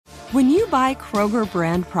When you buy Kroger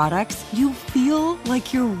brand products, you feel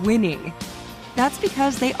like you're winning. That's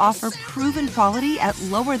because they offer proven quality at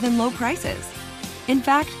lower than low prices. In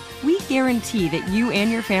fact, we guarantee that you and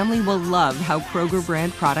your family will love how Kroger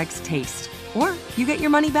brand products taste, or you get your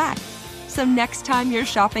money back. So next time you're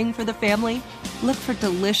shopping for the family, look for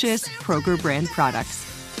delicious Kroger brand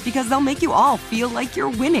products, because they'll make you all feel like you're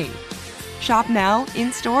winning. Shop now,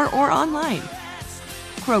 in-store, or online.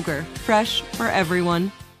 Kroger, fresh for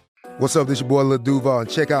everyone. What's up, this your boy Lil Duval, and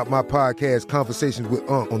check out my podcast, Conversations with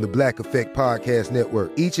Unc, on the Black Effect Podcast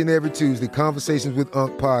Network. Each and every Tuesday, Conversations with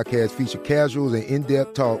Unc podcast feature casual and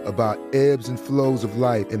in-depth talk about ebbs and flows of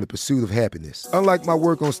life and the pursuit of happiness. Unlike my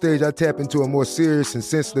work on stage, I tap into a more serious and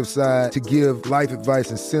sensitive side to give life advice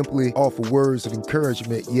and simply offer words of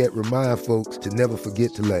encouragement, yet remind folks to never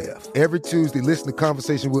forget to laugh. Every Tuesday, listen to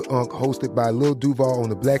Conversation with Unc, hosted by Lil Duval on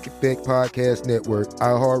the Black Effect Podcast Network,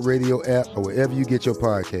 iHeartRadio app, or wherever you get your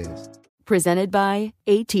podcasts. Presented by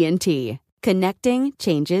AT&T. Connecting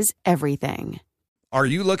changes everything. Are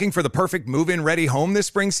you looking for the perfect move-in ready home this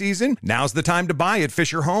spring season? Now's the time to buy at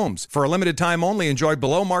Fisher Homes. For a limited time only, enjoy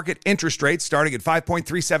below-market interest rates starting at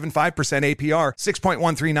 5.375% APR,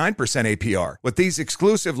 6.139% APR. With these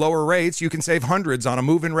exclusive lower rates, you can save hundreds on a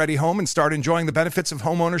move-in ready home and start enjoying the benefits of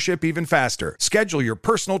homeownership even faster. Schedule your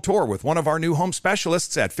personal tour with one of our new home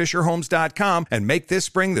specialists at FisherHomes.com and make this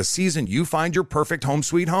spring the season you find your perfect home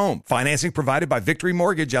sweet home. Financing provided by Victory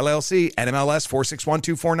Mortgage, LLC, NMLS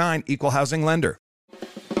 461249, Equal Housing Lender.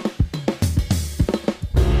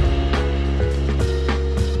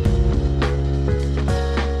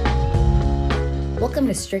 Welcome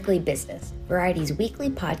to Strictly Business, Variety's weekly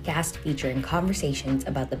podcast featuring conversations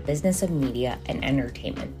about the business of media and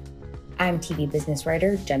entertainment. I'm TV business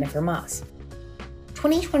writer Jennifer Moss.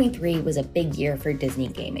 2023 was a big year for Disney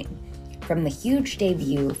gaming. From the huge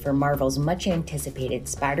debut for Marvel's much-anticipated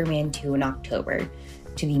Spider-Man 2 in October,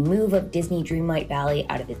 to the move of Disney Dreamlight Valley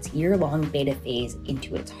out of its year-long beta phase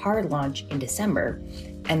into its hard launch in December,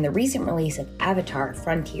 and the recent release of Avatar: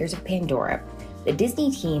 Frontiers of Pandora, the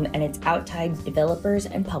Disney team and its outside developers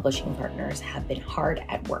and publishing partners have been hard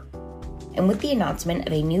at work. And with the announcement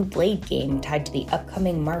of a new Blade game tied to the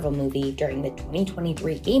upcoming Marvel movie during the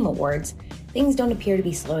 2023 Game Awards, things don't appear to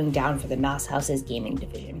be slowing down for the Mouse House's gaming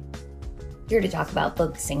division. Here to talk about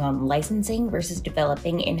focusing on licensing versus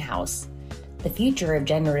developing in-house, the future of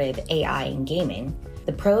generative AI in gaming,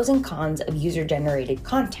 the pros and cons of user-generated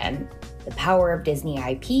content, the power of Disney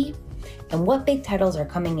IP, and what big titles are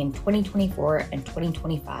coming in 2024 and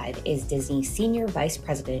 2025 is Disney's Senior Vice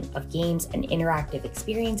President of Games and Interactive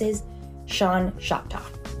Experiences, Sean Shoptaw.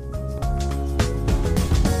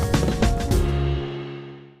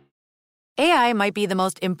 AI might be the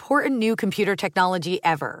most important new computer technology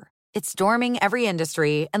ever. It's storming every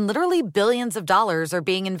industry, and literally billions of dollars are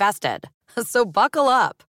being invested. So buckle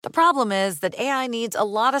up. The problem is that AI needs a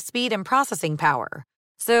lot of speed and processing power.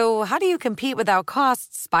 So how do you compete without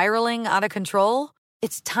costs spiraling out of control?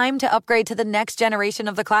 It's time to upgrade to the next generation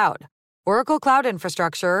of the cloud, Oracle Cloud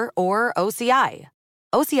Infrastructure, or OCI.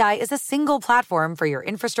 OCI is a single platform for your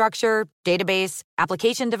infrastructure, database,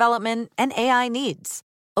 application development, and AI needs.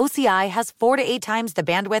 OCI has 4 to 8 times the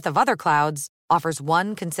bandwidth of other clouds, offers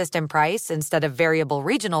one consistent price instead of variable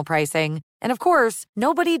regional pricing, and of course,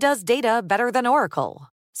 nobody does data better than Oracle.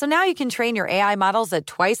 So now you can train your AI models at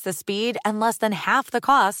twice the speed and less than half the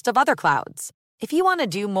cost of other clouds. If you want to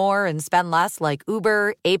do more and spend less like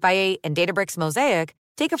Uber, 8x8, and Databricks Mosaic,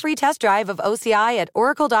 take a free test drive of OCI at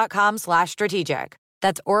oracle.com/strategic.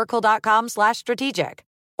 That's oracle.com/strategic.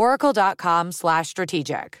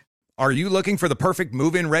 oracle.com/strategic. Are you looking for the perfect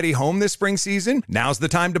move-in ready home this spring season? Now's the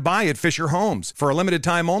time to buy at Fisher Homes. For a limited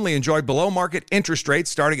time only, enjoy below-market interest rates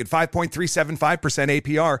starting at 5.375%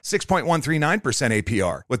 APR, 6.139%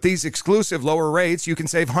 APR. With these exclusive lower rates, you can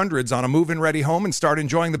save hundreds on a move-in ready home and start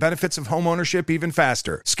enjoying the benefits of homeownership even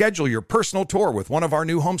faster. Schedule your personal tour with one of our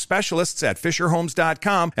new home specialists at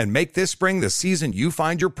FisherHomes.com and make this spring the season you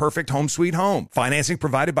find your perfect home sweet home. Financing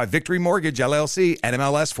provided by Victory Mortgage, LLC,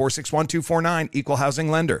 NMLS 461249, Equal Housing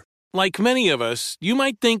Lender. Like many of us, you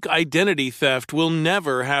might think identity theft will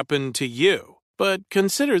never happen to you. But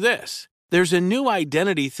consider this. There's a new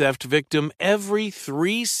identity theft victim every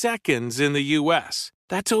 3 seconds in the U.S.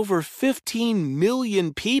 That's over 15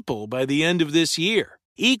 million people by the end of this year,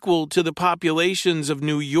 equal to the populations of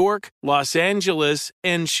New York, Los Angeles,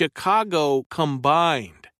 and Chicago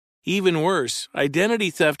combined. Even worse, identity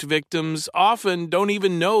theft victims often don't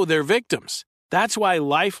even know they're victims. That's why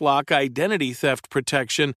LifeLock Identity Theft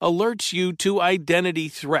Protection alerts you to identity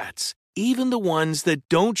threats even the ones that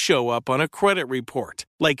don't show up on a credit report,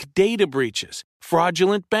 like data breaches,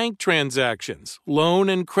 fraudulent bank transactions, loan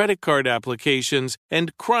and credit card applications,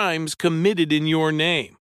 and crimes committed in your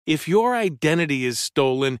name. If your identity is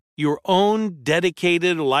stolen, your own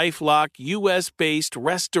dedicated LifeLock US-based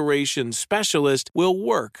restoration specialist will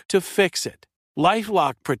work to fix it.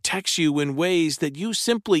 LifeLock protects you in ways that you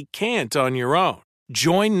simply can't on your own.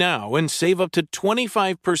 Join now and save up to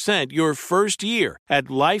 25% your first year at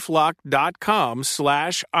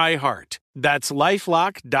LifeLock.com/iHeart. That's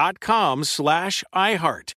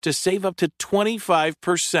LifeLock.com/iHeart to save up to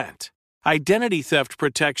 25%. Identity theft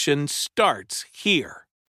protection starts here.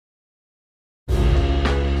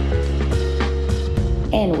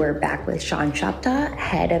 And we're back with Sean Shoptaw,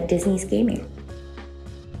 head of Disney's gaming.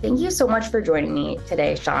 Thank you so much for joining me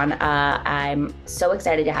today, Sean. I'm so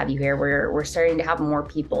excited to have you here. We're starting to have more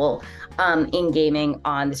people in gaming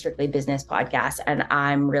on the Strictly Business podcast, and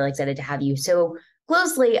I'm really excited to have you so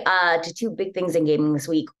closely to two big things in gaming this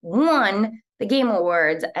week. One, the Game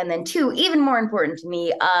Awards, and then two, even more important to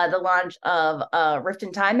me, the launch of Rift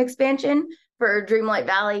in Time expansion for Dreamlight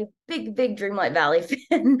Valley. Big Dreamlight Valley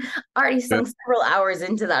fan. Already sunk several hours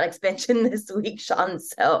into that expansion this week, Sean.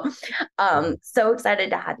 So so excited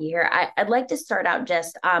to have you here. I'd like to start out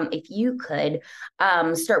just if you could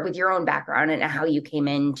start with your own background and how you came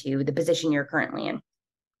into the position you're currently in.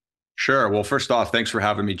 Sure. Well, first off, thanks for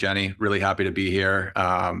having me, Jenny. Really happy to be here.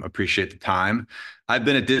 Appreciate the time. I've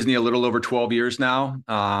been at Disney a little over 12 years now.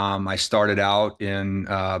 I started out in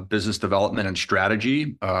business development and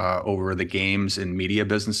strategy over the games and media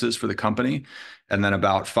businesses for the company. And then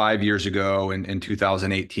about 5 years ago in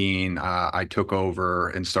 2018, I took over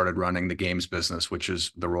and started running the games business, which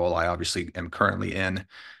is the role I obviously am currently in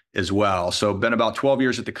as well. So been about 12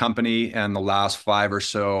 years at the company and the last 5 or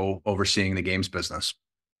so overseeing the games business.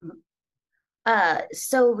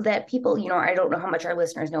 So that people, I don't know how much our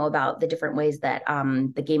listeners know about the different ways that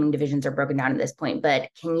the gaming divisions are broken down at this point, but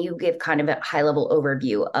can you give kind of a high level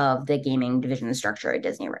overview of the gaming division structure at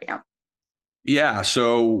Disney right now? Yeah,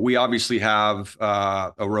 so we obviously have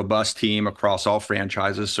a robust team across all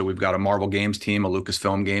franchises. So we've got a Marvel Games team, a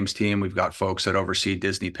Lucasfilm Games team. We've got folks that oversee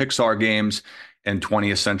Disney Pixar games and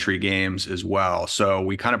 20th Century Games as well. So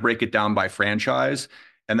we kind of break it down by franchise.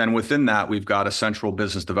 And then within that, we've got a central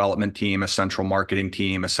business development team, a central marketing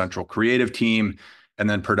team, a central creative team, and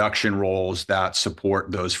then production roles that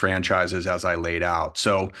support those franchises as I laid out.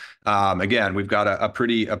 So again, we've got a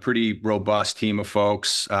pretty robust team of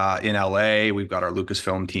folks in LA. We've got our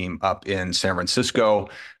Lucasfilm team up in San Francisco.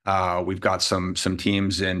 We've got some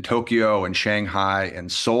teams in Tokyo and Shanghai and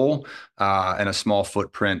Seoul, and a small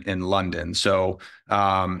footprint in London. So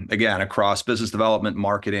again, across business development,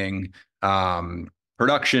 marketing,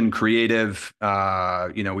 production, creative,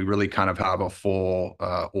 we really kind of have a full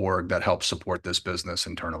org that helps support this business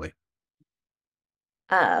internally.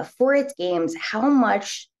 For its games, how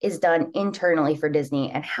much is done internally for Disney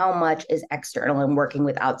and how much is external and working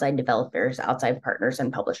with outside developers, outside partners,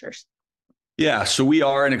 and publishers? Yeah, so we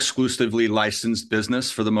are an exclusively licensed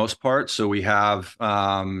business for the most part. So we have,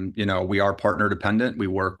 we are partner dependent. We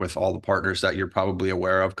work with all the partners that you're probably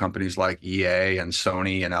aware of, companies like EA and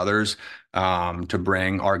Sony and others, to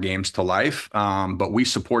bring our games to life. But we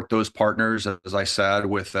support those partners, as I said,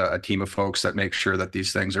 with a team of folks that make sure that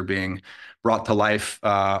these things are being brought to life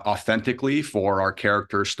authentically for our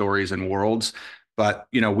characters, stories, and worlds. But,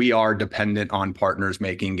 we are dependent on partners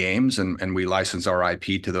making games, and we license our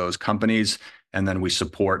IP to those companies, and then we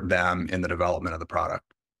support them in the development of the product.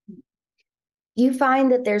 Do you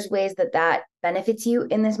find that there's ways that benefits you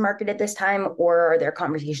in this market at this time, or are there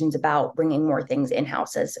conversations about bringing more things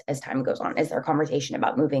in-house as time goes on? Is there a conversation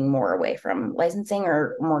about moving more away from licensing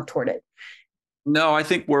or more toward it? No, I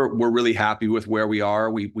think we're really happy with where we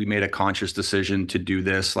are. We made a conscious decision to do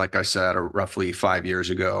this, like I said, roughly 5 years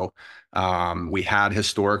ago. We had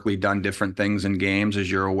historically done different things in games, as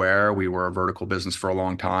you're aware. We were a vertical business for a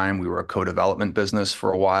long time. We were a co-development business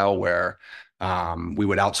for a while where we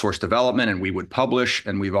would outsource development and we would publish,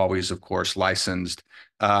 and we've always, of course, licensed.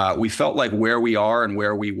 We felt like where we are and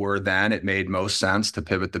where we were then, it made most sense to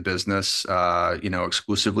pivot the business,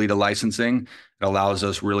 exclusively to licensing. It allows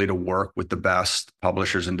us really to work with the best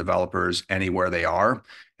publishers and developers anywhere they are.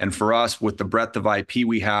 And for us, with the breadth of IP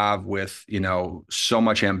we have, with, so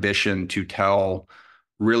much ambition to tell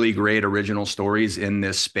really great original stories in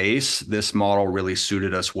this space, this model really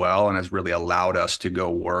suited us well and has really allowed us to go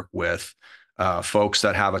work with folks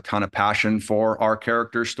that have a ton of passion for our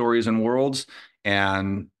character stories and worlds.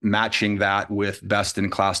 And matching that with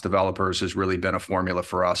best-in-class developers has really been a formula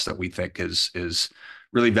for us that we think is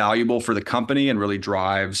really valuable for the company and really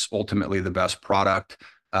drives ultimately the best product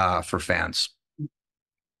for fans.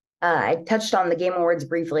 I touched on the Game Awards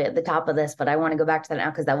briefly at the top of this, but I want to go back to that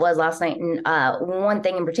now because that was last night. And one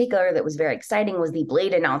thing in particular that was very exciting was the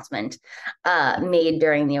Blade announcement made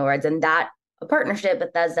during the awards, and that a partnership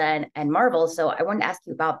with Bethesda and Marvel. So I wanted to ask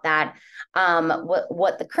you about that,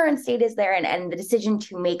 what the current state is there, and the decision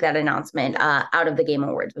to make that announcement out of the Game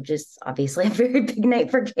Awards, which is obviously a very big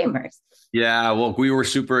night for gamers. Yeah, well, we were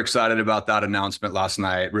super excited about that announcement last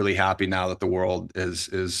night. Really happy now that the world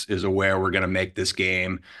is aware we're going to make this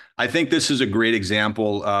game. I think this is a great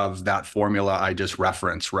example of that formula I just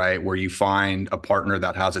referenced, right? Where you find a partner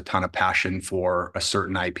that has a ton of passion for a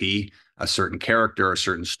certain IP, a certain character, a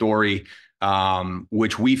certain story,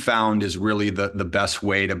 which we found is really the best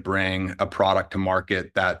way to bring a product to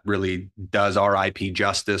market that really does our IP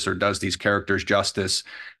justice or does these characters justice.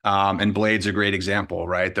 And Blade's a great example,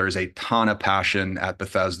 right? There's a ton of passion at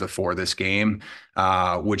Bethesda for this game,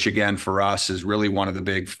 which again, for us is really one of the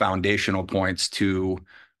big foundational points to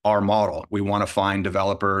our model. We want to find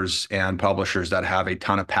developers and publishers that have a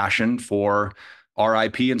ton of passion for our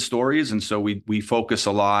IP and stories. And so we focus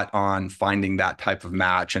a lot on finding that type of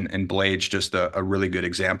match. And Blade's just a really good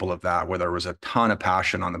example of that, where there was a ton of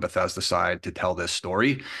passion on the Bethesda side to tell this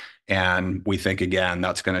story. And we think, again,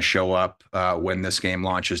 that's going to show up when this game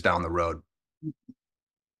launches down the road.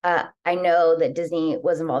 I know that Disney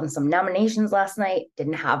was involved in some nominations last night,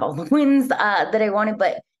 didn't have all the wins that I wanted,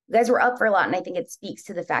 but you guys were up for a lot. And I think it speaks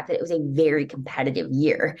to the fact that it was a very competitive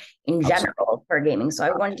year in general for gaming. So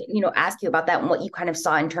I wanted to, ask you about that and what you kind of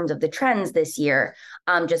saw in terms of the trends this year,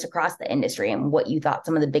 just across the industry, and what you thought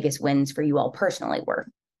some of the biggest wins for you all personally were.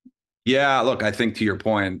 Yeah, look, I think to your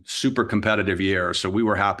point, super competitive year. So we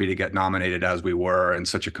were happy to get nominated as we were in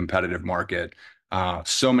such a competitive market.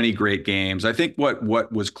 So many great games. I think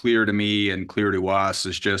what was clear to me and clear to us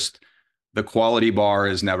is just the quality bar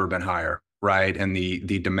has never been higher, right? And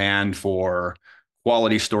the demand for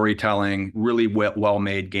quality storytelling, really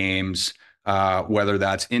well-made games, whether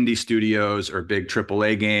that's indie studios or big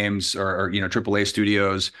AAA games or AAA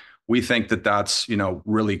studios. We think that that's,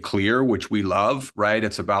 really clear, which we love, right?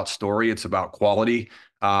 It's about story, it's about quality.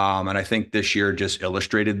 And I think this year just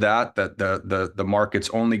illustrated that the market's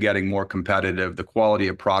only getting more competitive. The quality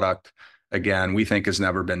of product, again, we think has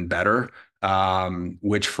never been better,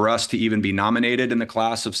 which for us to even be nominated in the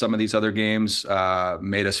class of some of these other games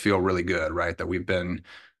made us feel really good, right? That we've been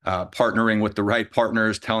partnering with the right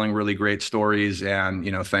partners, telling really great stories. And,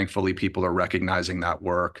 thankfully people are recognizing that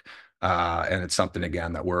work. And it's something,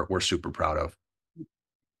 again, that we're super proud of.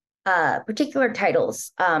 Particular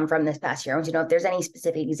titles from this past year. I want to know if there's any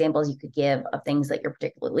specific examples you could give of things that you're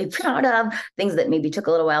particularly proud of, things that maybe took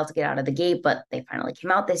a little while to get out of the gate, but they finally came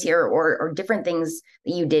out this year, or different things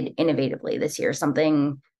that you did innovatively this year,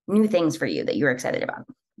 new things for you that you're excited about.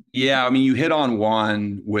 Yeah, I mean, you hit on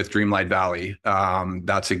one with Dreamlight Valley.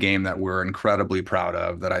 That's a game that we're incredibly proud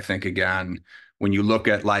of, that I think, again, when you look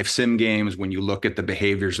at life sim games, when you look at the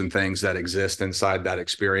behaviors and things that exist inside that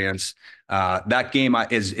experience, that game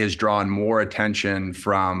is drawn more attention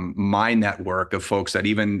from my network of folks that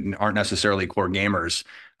even aren't necessarily core gamers,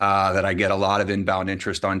 that I get a lot of inbound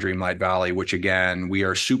interest on Dreamlight Valley, which, again, we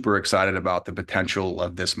are super excited about the potential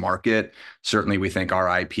of this market. Certainly, we think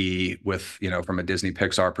our IP with, from a Disney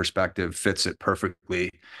Pixar perspective, fits it perfectly.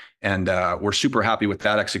 And we're super happy with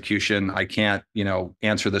that execution. I can't,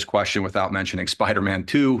 answer this question without mentioning Spider-Man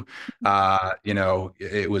 2.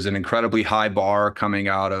 It was an incredibly high bar coming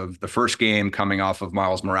out of the first game, coming off of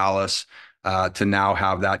Miles Morales, to now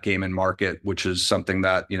have that game in market, which is something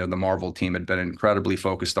that, the Marvel team had been incredibly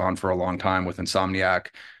focused on for a long time with Insomniac.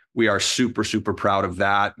 We are super, super proud of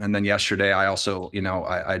that. And then yesterday, I also,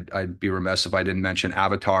 I'd be remiss if I didn't mention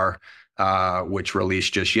Avatar, which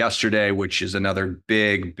released just yesterday, which is another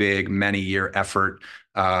big many-year effort.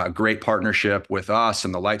 Great partnership with us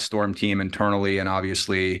and the Lightstorm team internally, and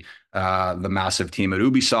obviously the massive team at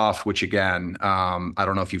Ubisoft, which, again, I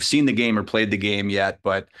don't know if you've seen the game or played the game yet,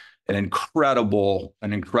 but an incredibly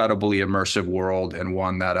immersive world, and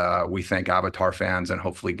one that we think Avatar fans and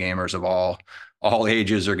hopefully gamers of all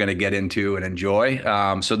ages are going to get into and enjoy.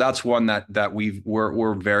 So that's one that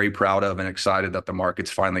we're very proud of and excited that the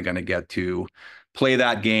market's finally going to get to play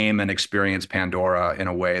that game and experience Pandora in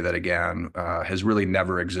a way that, again, has really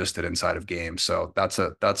never existed inside of games. So that's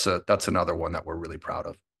another one that we're really proud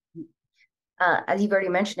of. As you've already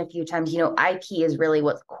mentioned a few times, IP is really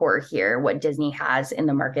what's core here, what Disney has in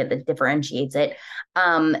the market that differentiates it.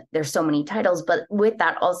 There's so many titles, but with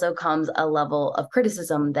that also comes a level of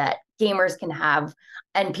criticism that gamers can have,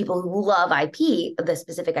 and people who love IP, the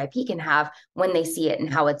specific IP, can have when they see it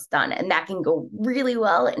and how it's done. And that can go really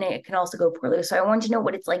well, and it can also go poorly. So I want to know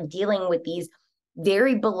what it's like dealing with these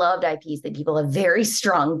very beloved IPs that people have very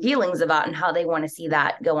strong feelings about and how they want to see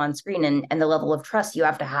that go on screen, and the level of trust you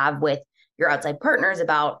have to have with your outside partners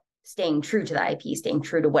about staying true to the IP, staying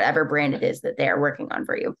true to whatever brand it is that they are working on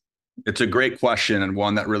for you? It's a great question, and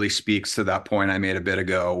one that really speaks to that point I made a bit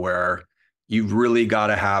ago, where you've really got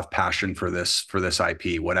to have passion for this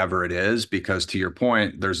IP, whatever it is, because to your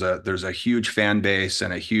point, there's a huge fan base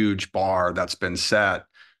and a huge bar that's been set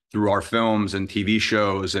through our films and TV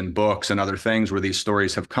shows and books and other things where these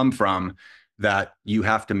stories have come from, that you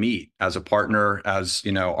have to meet as a partner. As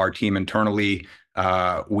you know, our team internally,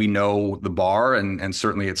 we know the bar, and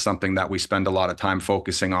certainly it's something that we spend a lot of time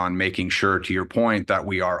focusing on, making sure, to your point, that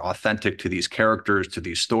we are authentic to these characters, to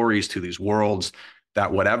these stories, to these worlds,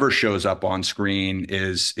 that whatever shows up on screen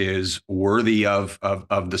is worthy of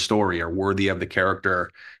the story or worthy of the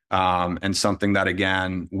character, and something that,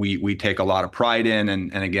 again, we take a lot of pride in,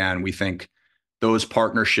 and again, we think those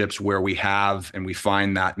partnerships where we have and we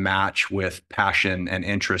find that match with passion and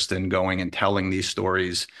interest in going and telling these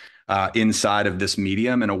stories inside of this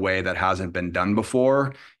medium in a way that hasn't been done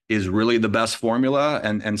before is really the best formula,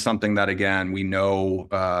 and something that, again, we know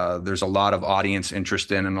there's a lot of audience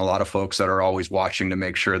interest in, and a lot of folks that are always watching to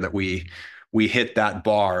make sure that we hit that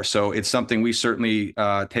bar. So it's something we certainly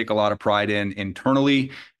take a lot of pride in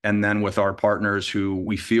internally, and then with our partners, who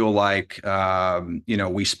we feel like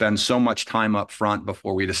we spend so much time up front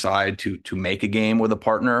before we decide to make a game with a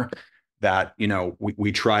partner, that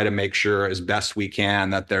we try to make sure as best we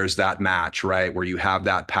can that there's that match, right, where you have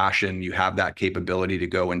that passion, you have that capability to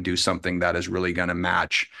go and do something that is really going to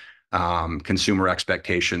match consumer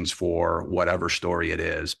expectations for whatever story it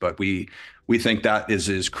is. But we think that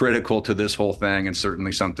is critical to this whole thing, and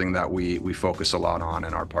certainly something that we focus a lot on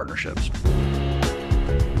in our partnerships.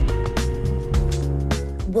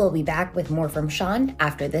 We'll be back with more from Sean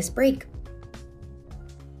after this break.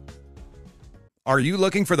 Are you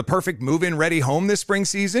looking for the perfect move-in ready home this spring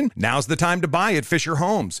season? Now's the time to buy at Fisher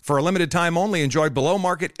Homes. For a limited time only, enjoy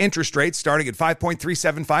below-market interest rates starting at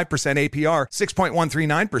 5.375% APR,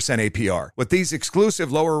 6.139% APR. With these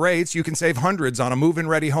exclusive lower rates, you can save hundreds on a move-in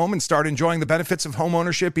ready home and start enjoying the benefits of home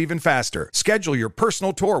ownership even faster. Schedule your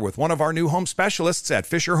personal tour with one of our new home specialists at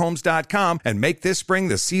FisherHomes.com and make this spring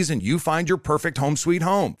the season you find your perfect home sweet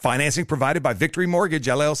home. Financing provided by Victory Mortgage,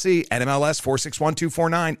 LLC, NMLS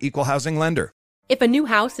 461249, Equal Housing Lender. If a new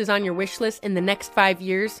house is on your wish list in the next 5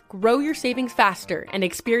 years, grow your savings faster and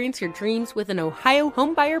experience your dreams with an Ohio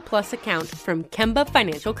Homebuyer Plus account from Kemba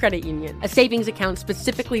Financial Credit Union. A savings account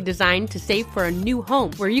specifically designed to save for a new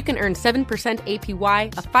home, where you can earn 7%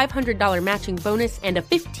 APY, a $500 matching bonus, and a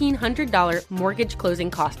 $1,500 mortgage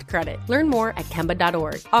closing cost credit. Learn more at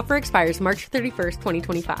Kemba.org. Offer expires March 31st,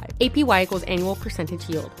 2025. APY equals annual percentage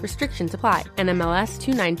yield. Restrictions apply. NMLS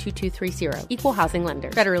 292230. Equal Housing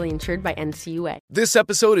Lender. Federally insured by NCUA. This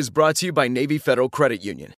episode is brought to you by Navy Federal Credit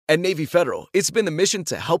Union. At Navy Federal, it's been the mission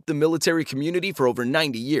to help the military community for over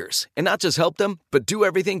 90 years. And not just help them, but do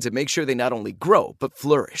everything to make sure they not only grow, but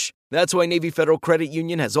flourish. That's why Navy Federal Credit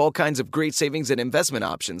Union has all kinds of great savings and investment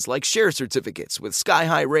options, like share certificates with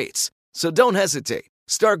sky-high rates. So don't hesitate.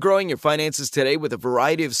 Start growing your finances today with a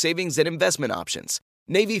variety of savings and investment options.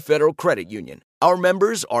 Navy Federal Credit Union. Our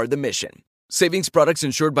members are the mission. Savings products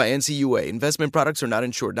insured by NCUA. Investment products are not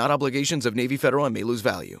insured, not obligations of Navy Federal, and may lose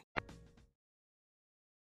value.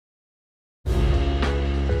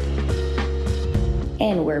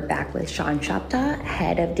 And we're back with Sean Shoptaw,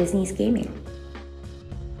 head of Disney's gaming.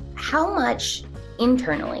 How much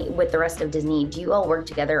internally with the rest of Disney do you all work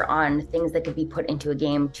together on things that could be put into a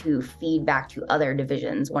game to feed back to other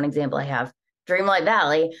divisions? One example I have, Dreamlight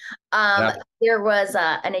Valley. There was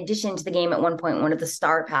an addition to the game at one point, one of the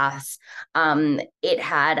Star Paths. It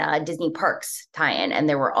had a Disney Parks tie-in, and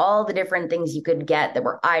there were all the different things you could get. There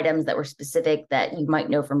were items that were specific that you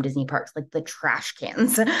might know from Disney Parks, like the trash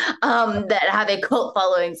cans that have a cult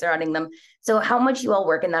following surrounding them. So how much you all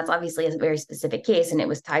work, and that's obviously a very specific case, and it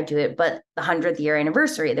was tied to it, but the 100th year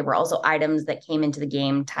anniversary, there were also items that came into the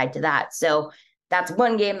game tied to that. So that's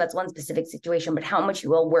one game, that's one specific situation, but how much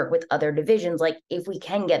you all work with other divisions, like if we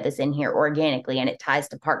can get this in here organically and it ties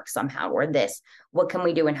to parks somehow or this, what can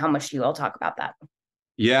we do, and how much do you all talk about that?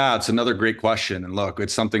 Yeah, it's another great question. And look,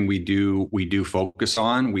 it's something we do focus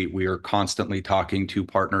on. We are constantly talking to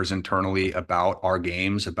partners internally about our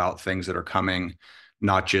games, about things that are coming,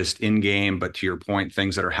 not just in game, but to your point,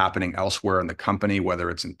 things that are happening elsewhere in the company, whether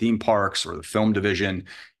it's in theme parks or the film division.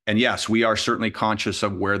 And yes, we are certainly conscious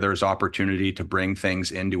of where there's opportunity to bring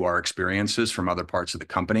things into our experiences from other parts of the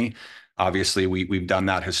company. Obviously, we've done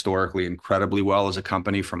that historically incredibly well as a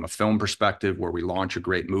company from a film perspective, where we launch a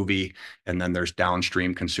great movie and then there's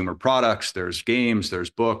downstream consumer products, there's games, there's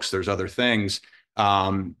books, there's other things.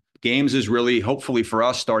 Games is really, hopefully for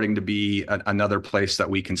us, starting to be another place that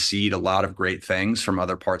we can seed a lot of great things from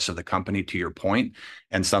other parts of the company, to your point,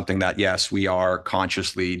 and something that, yes, we are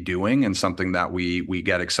consciously doing, and something that we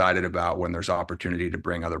get excited about when there's opportunity to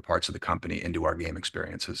bring other parts of the company into our game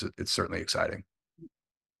experiences. It's certainly exciting.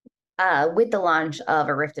 With the launch of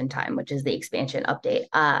A Rift in Time, which is the expansion update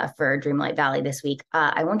for Dreamlight Valley this week,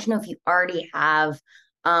 I want to know if you already have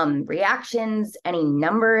reactions, any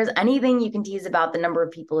numbers, anything you can tease about the number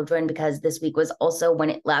of people who joined, because this week was also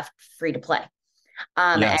when it left free to play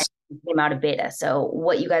Yes. and came out of beta. So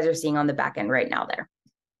what you guys are seeing on the back end right now there?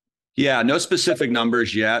 Yeah, no specific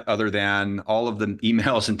numbers yet, other than all of the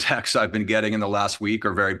emails and texts I've been getting in the last week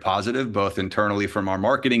are very positive, both internally from our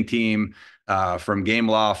marketing team, from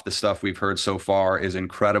Gameloft. The stuff we've heard so far is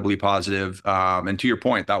incredibly positive. And to your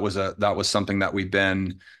point, that was something that we've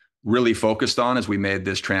been really focused on as we made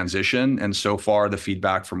this transition. And so far, the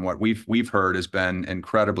feedback from what we've heard has been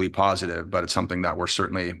incredibly positive. But it's something that we're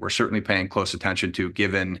certainly paying close attention to,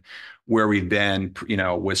 given where we've been,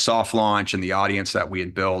 with soft launch and the audience that we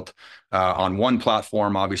had built on one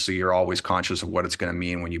platform. Obviously, you're always conscious of what it's going to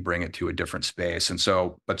mean when you bring it to a different space. And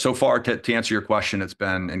so, but so far, to answer your question, it's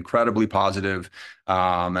been incredibly positive,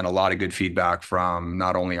 and a lot of good feedback from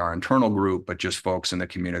not only our internal group, but just folks in the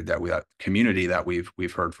community that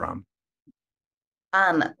we've heard from.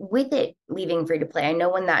 With it leaving free to play, I know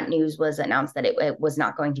when that news was announced that it was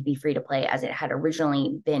not going to be free to play as it had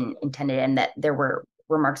originally been intended, and that there were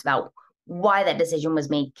remarks about why that decision was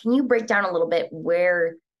made. Can you break down a little bit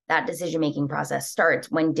where that decision-making process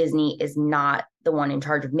starts when Disney is not the one in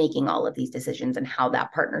charge of making all of these decisions, and how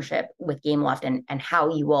that partnership with Gameloft and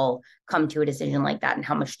how you will come to a decision like that, and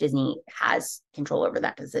how much Disney has control over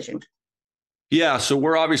that decision? Yeah, so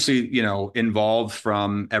we're obviously, involved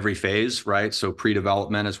from every phase, right? So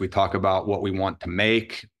pre-development, as we talk about what we want to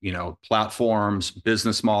make, platforms,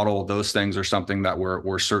 business model, those things are something that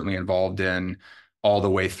we're certainly involved in all the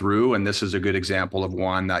way through. And this is a good example of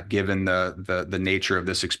one that, given the nature of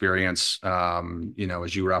this experience,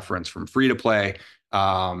 as you referenced, from free to play,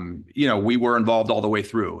 we were involved all the way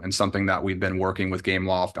through, and something that we've been working with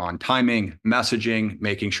Gameloft on: timing, messaging,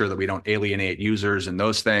 making sure that we don't alienate users and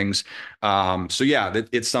those things. So yeah,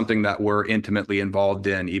 it's something that we're intimately involved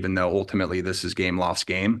in, even though ultimately this is Gameloft's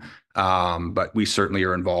game. But we certainly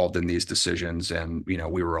are involved in these decisions, and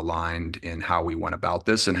we were aligned in how we went about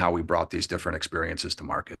this and how we brought these different experiences to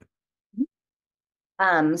market.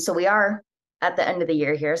 So we are at the end of the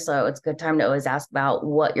year here, so it's a good time to always ask about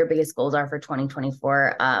what your biggest goals are for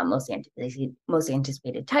 2024. Most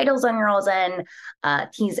anticipated titles on your all's end.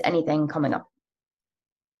 Tease anything coming up.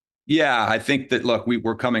 Yeah, I think that, look,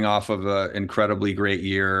 we're coming off of an incredibly great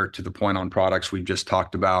year, to the point on products we've just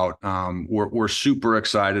talked about. We're super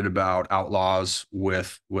excited about Outlaws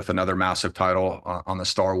with another massive title on the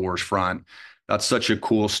Star Wars front. That's such a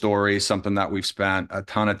cool story, something that we've spent a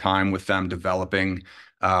ton of time with them developing.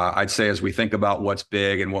 I'd say, as we think about what's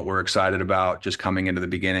big and what we're excited about just coming into the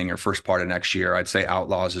beginning or first part of next year, I'd say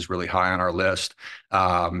Outlaws is really high on our list.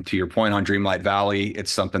 To your point on Dreamlight Valley,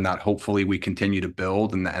 it's something that hopefully we continue to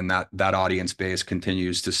build, and that audience base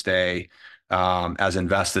continues to stay as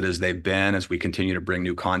invested as they've been, as we continue to bring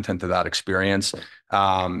new content to that experience.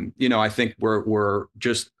 I think we're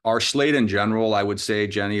just, our slate in general, I would say,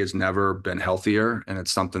 Jenny, has never been healthier, and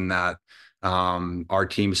it's something that our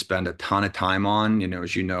team spend a ton of time on.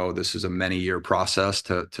 As you know, this is a many-year process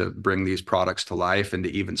to bring these products to life, and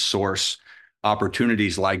to even source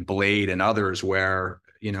opportunities like Blade and others, where,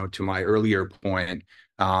 to my earlier point,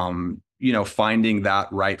 finding that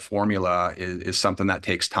right formula is something that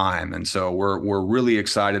takes time. And so we're really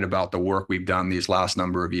excited about the work we've done these last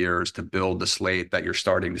number of years to build the slate that you're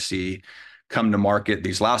starting to see come to market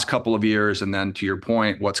these last couple of years. And then, to your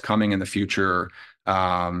point, what's coming in the future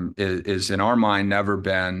is in our mind never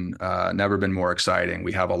been more exciting.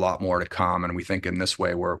 We have a lot more to come, and we think in this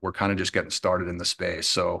way we're kind of just getting started in the space.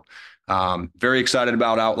 So very excited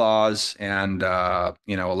about Outlaws, and a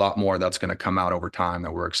lot more that's going to come out over time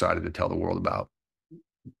that we're excited to tell the world about.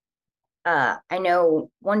 I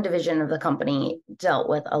know one division of the company dealt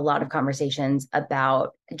with a lot of conversations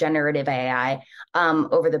about generative AI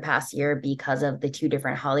over the past year because of the two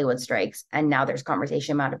different Hollywood strikes. And now there's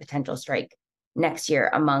conversation about a potential strike next year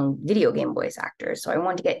among video game voice actors. So I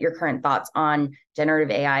want to get your current thoughts on generative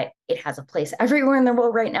AI. It has a place everywhere in the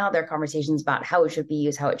world right now. There are conversations about how it should be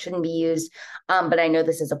used, how it shouldn't be used. But I know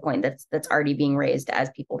this is a point that's already being raised as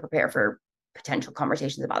people prepare for potential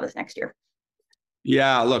conversations about this next year.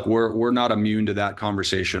 Yeah, look, we're not immune to that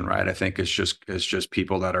conversation, right? I think it's just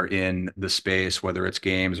people that are in the space, whether it's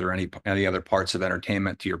games or any other parts of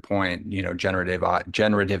entertainment. To your point,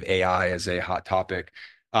 generative AI is a hot topic.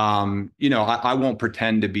 I won't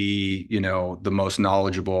pretend to be, the most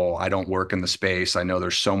knowledgeable. I don't work in the space. I know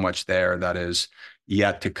there's so much there that is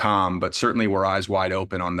yet to come, but certainly we're eyes wide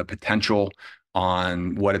open on the potential,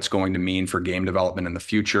 on what it's going to mean for game development in the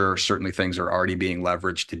future. Certainly things are already being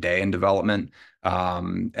leveraged today in development,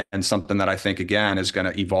 and something that I think, again, is going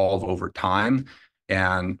to evolve over time.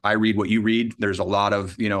 And I read what you read. There's a lot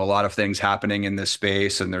of things happening in this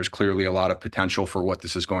space, and there's clearly a lot of potential for what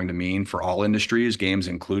this is going to mean for all industries, games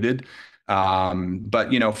included.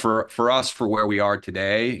 But for us, for where we are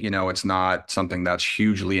today, it's not something that's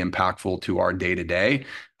hugely impactful to our day to day.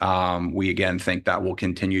 We again think that will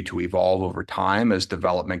continue to evolve over time as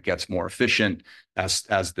development gets more efficient, as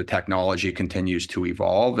the technology continues to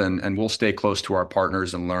evolve, and we'll stay close to our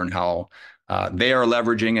partners and learn how they are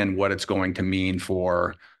leveraging and what it's going to mean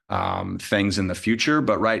for things in the future.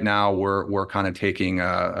 But right now, we're kind of taking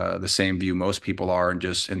the same view most people are, and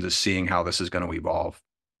just seeing how this is going to evolve.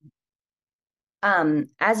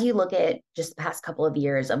 As you look at just the past couple of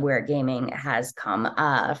years of where gaming has come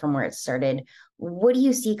from where it started, what do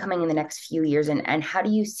you see coming in the next few years, and how do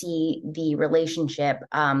you see the relationship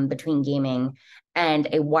between gaming and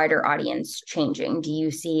a wider audience changing? Do you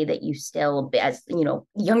see that you still, as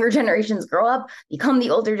younger generations grow up, become the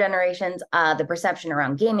older generations, the perception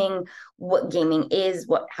around gaming, what gaming is,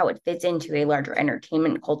 how it fits into a larger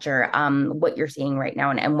entertainment culture, what you're seeing right now,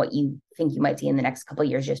 and what you think you might see in the next couple of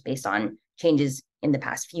years, just based on changes in the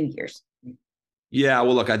past few years? Yeah,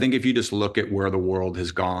 well, look, I think if you just look at where the world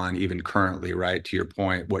has gone, even currently, right, to your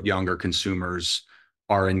point, what younger consumers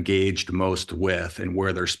are engaged most with and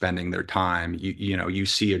where they're spending their time, you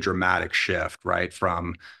see a dramatic shift, right,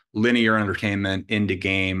 from linear entertainment into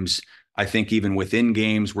games. I think even within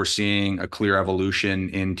games, we're seeing a clear evolution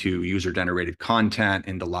into user-generated content,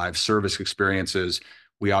 into live service experiences.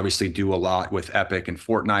 We obviously do a lot with Epic and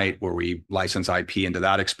Fortnite, where we license IP into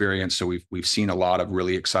that experience. So we've seen a lot of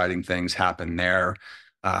really exciting things happen there.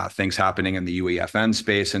 Things happening in the UEFN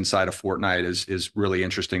space inside of Fortnite is really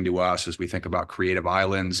interesting to us as we think about creative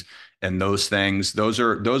islands and those things. Those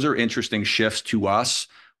are interesting shifts to us,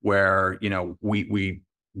 where we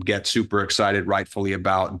get super excited, rightfully,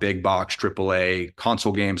 about big box AAA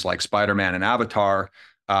console games like Spider-Man and Avatar.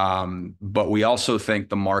 But we also think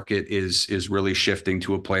the market is really shifting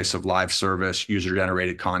to a place of live service,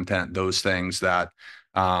 user-generated content, those things that,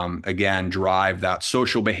 again, drive that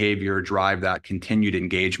social behavior, drive that continued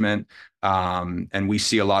engagement. And we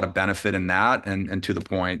see a lot of benefit in that. And to the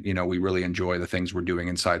point, we really enjoy the things we're doing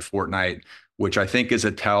inside Fortnite, which I think is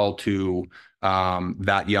a tell to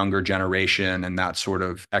that younger generation and that sort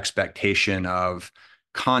of expectation of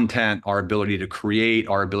content, our ability to create,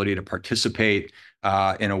 our ability to participate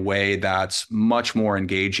in a way that's much more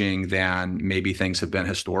engaging than maybe things have been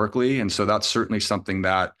historically. And so that's certainly something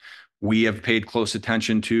that we have paid close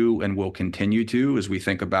attention to and will continue to, as we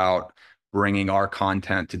think about bringing our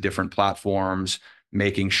content to different platforms,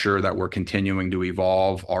 making sure that we're continuing to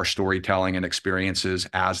evolve our storytelling and experiences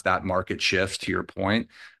as that market shifts, to your point.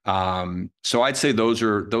 So I'd say those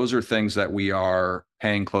are things that we are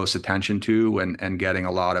paying close attention to, and getting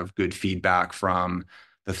a lot of good feedback from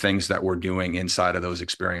the things that we're doing inside of those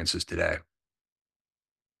experiences today.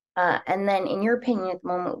 And then, in your opinion, at the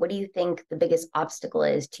moment, what do you think the biggest obstacle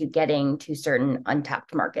is to getting to certain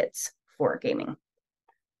untapped markets for gaming?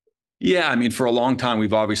 Yeah, I mean, for a long time,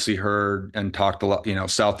 we've obviously heard and talked a lot,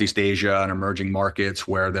 Southeast Asia and emerging markets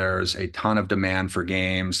where there's a ton of demand for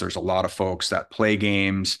games. There's a lot of folks that play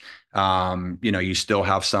games. You still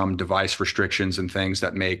have some device restrictions and things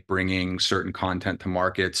that make bringing certain content to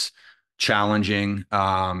markets challenging.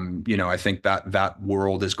 I think that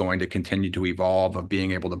world is going to continue to evolve, of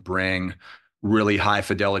being able to bring really high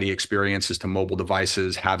fidelity experiences to mobile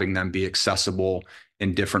devices, having them be accessible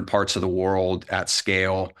in different parts of the world at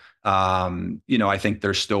scale. I think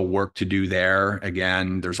there's still work to do there.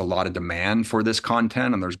 Again, there's a lot of demand for this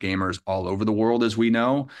content, and there's gamers all over the world, as we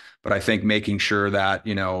know. But I think making sure that,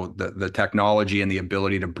 the technology and the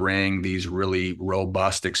ability to bring these really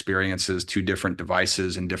robust experiences to different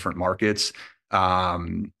devices in different markets,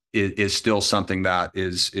 is still something that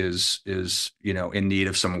is in need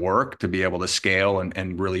of some work to be able to scale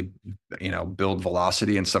and really, build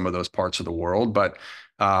velocity in some of those parts of the world. But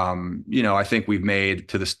I think we've made,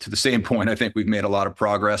 to the same point, I think we've made a lot of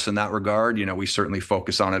progress in that regard. We certainly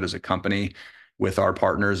focus on it as a company. with our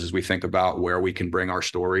partners as we think about where we can bring our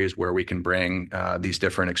stories, where we can bring these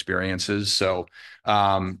different experiences. So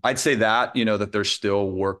I'd say that, that there's still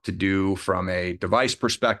work to do from a device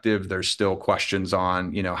perspective. There's still questions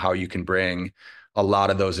on, how you can bring a lot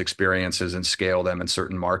of those experiences and scale them in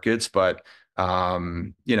certain markets. But,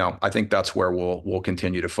 I think that's where we'll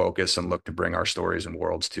continue to focus and look to bring our stories and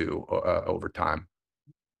worlds to over time.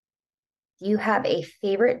 Do you have a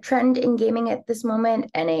favorite trend in gaming at this moment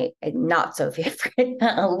and a not so favorite,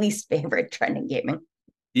 a least favorite trend in gaming?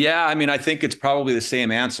 Yeah, I think it's probably the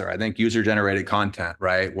same answer. I think user-generated content,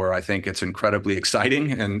 right? Where I think it's incredibly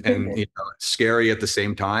exciting and scary at the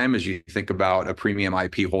same time as you think about a premium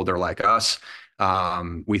IP holder like us.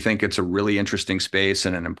 We think it's a really interesting space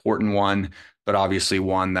and an important one, but obviously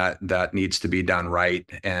one that needs to be done right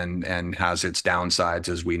and has its downsides,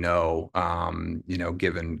 as we know,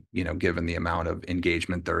 given the amount of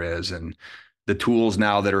engagement there is, and the tools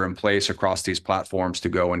now that are in place across these platforms to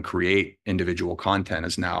go and create individual content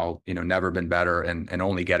is now, never been better and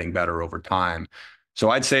only getting better over time. So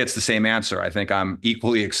I'd say it's the same answer. I think I'm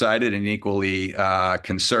equally excited and equally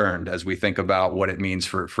concerned as we think about what it means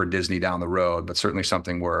for Disney down the road, but certainly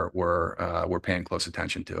something we're paying close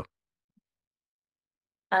attention to.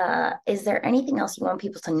 Is there anything else you want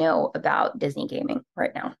people to know about Disney gaming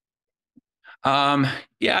right now?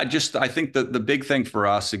 I think the big thing for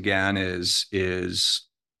us again is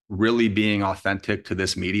really being authentic to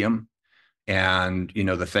this medium. And,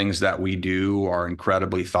 the things that we do are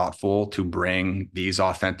incredibly thoughtful to bring these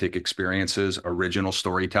authentic experiences. Original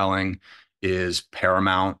storytelling is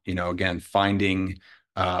paramount. Again, finding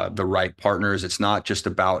the right partners. It's not just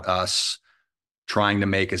about us trying to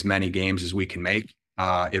make as many games as we can make.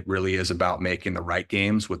 It really is about making the right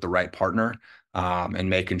games with the right partner, and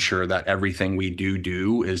making sure that everything we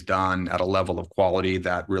do is done at a level of quality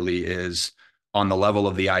that really is on the level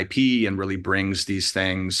of the IP and really brings these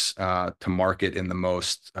things to market in the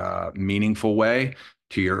most meaningful way.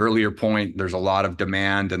 To your earlier point, there's a lot of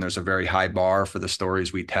demand and there's a very high bar for the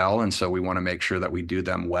stories we tell. And so we want to make sure that we do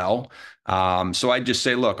them well. So I'd just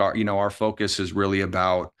say, look, our focus is really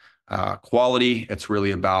about quality. It's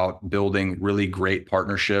really about building really great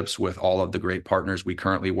partnerships with all of the great partners we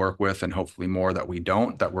currently work with, and hopefully more that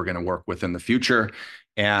we're going to work with in the future.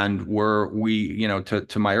 And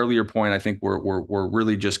to my earlier point, I think we're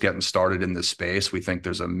really just getting started in this space. We think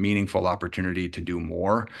there's a meaningful opportunity to do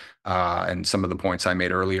more. And some of the points I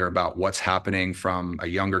made earlier about what's happening from a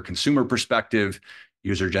younger consumer perspective,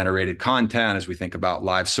 user-generated content, as we think about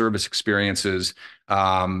live service experiences,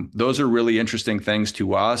 those are really interesting things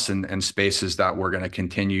to us and spaces that we're going to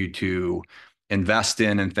continue to invest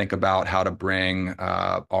in and think about how to bring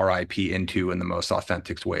our IP into in the most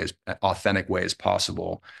authentic ways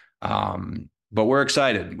possible. But we're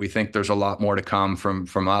excited. We think there's a lot more to come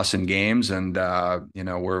from us in games, and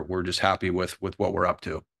we're just happy with what we're up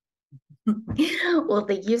to. Well,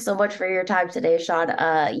 thank you so much for your time today, Sean.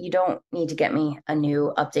 You don't need to get me a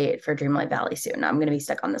new update for Dreamlight Valley soon. I'm going to be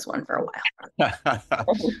stuck on this one for a while.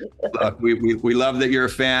 Look, we love that you're a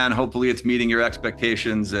fan. Hopefully it's meeting your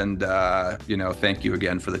expectations, and thank you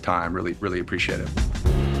again for the time. Really, really appreciate it.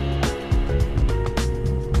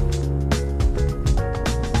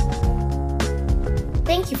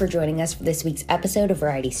 Thank you for joining us for this week's episode of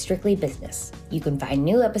Variety Strictly Business. You can find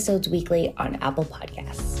new episodes weekly on Apple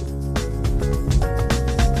Podcasts.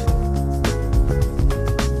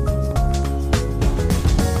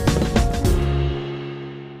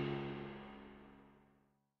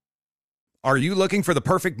 Are you looking for the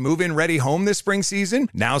perfect move-in ready home this spring season?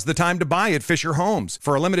 Now's the time to buy at Fisher Homes.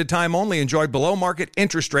 For a limited time only, enjoy below-market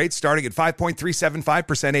interest rates starting at 5.375%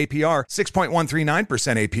 APR,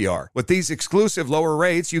 6.139% APR. With these exclusive lower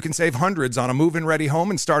rates, you can save hundreds on a move-in ready home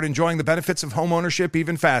and start enjoying the benefits of home ownership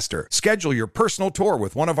even faster. Schedule your personal tour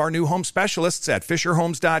with one of our new home specialists at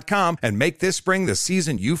FisherHomes.com and make this spring the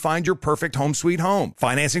season you find your perfect home sweet home.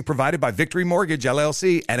 Financing provided by Victory Mortgage,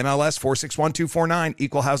 LLC, NMLS 461249,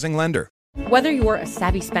 Equal Housing Lender. Whether you're a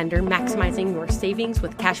savvy spender maximizing your savings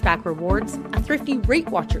with cashback rewards, a thrifty rate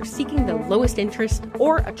watcher seeking the lowest interest,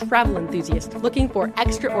 or a travel enthusiast looking for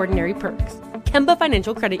extraordinary perks, Kemba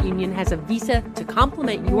Financial Credit Union has a visa to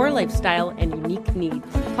complement your lifestyle and unique needs.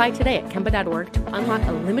 Apply today at Kemba.org to unlock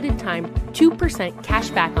a limited time 2%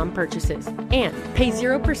 cash back on purchases and pay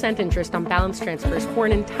 0% interest on balance transfers for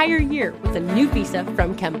an entire year with a new visa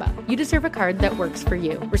from Kemba. You deserve a card that works for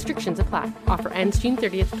you. Restrictions apply. Offer ends June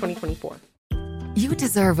 30th, 2024. You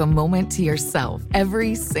deserve a moment to yourself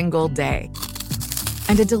every single day.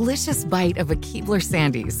 And a delicious bite of a Keebler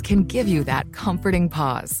Sandies can give you that comforting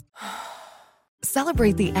pause.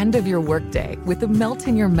 Celebrate the end of your workday with the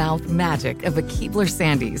melt-in-your-mouth magic of a Keebler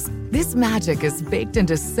Sandies. This magic is baked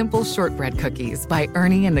into simple shortbread cookies by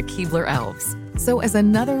Ernie and the Keebler Elves. So as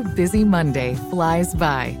another busy Monday flies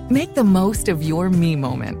by, make the most of your me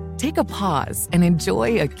moment. Take a pause and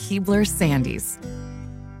enjoy a Keebler Sandies.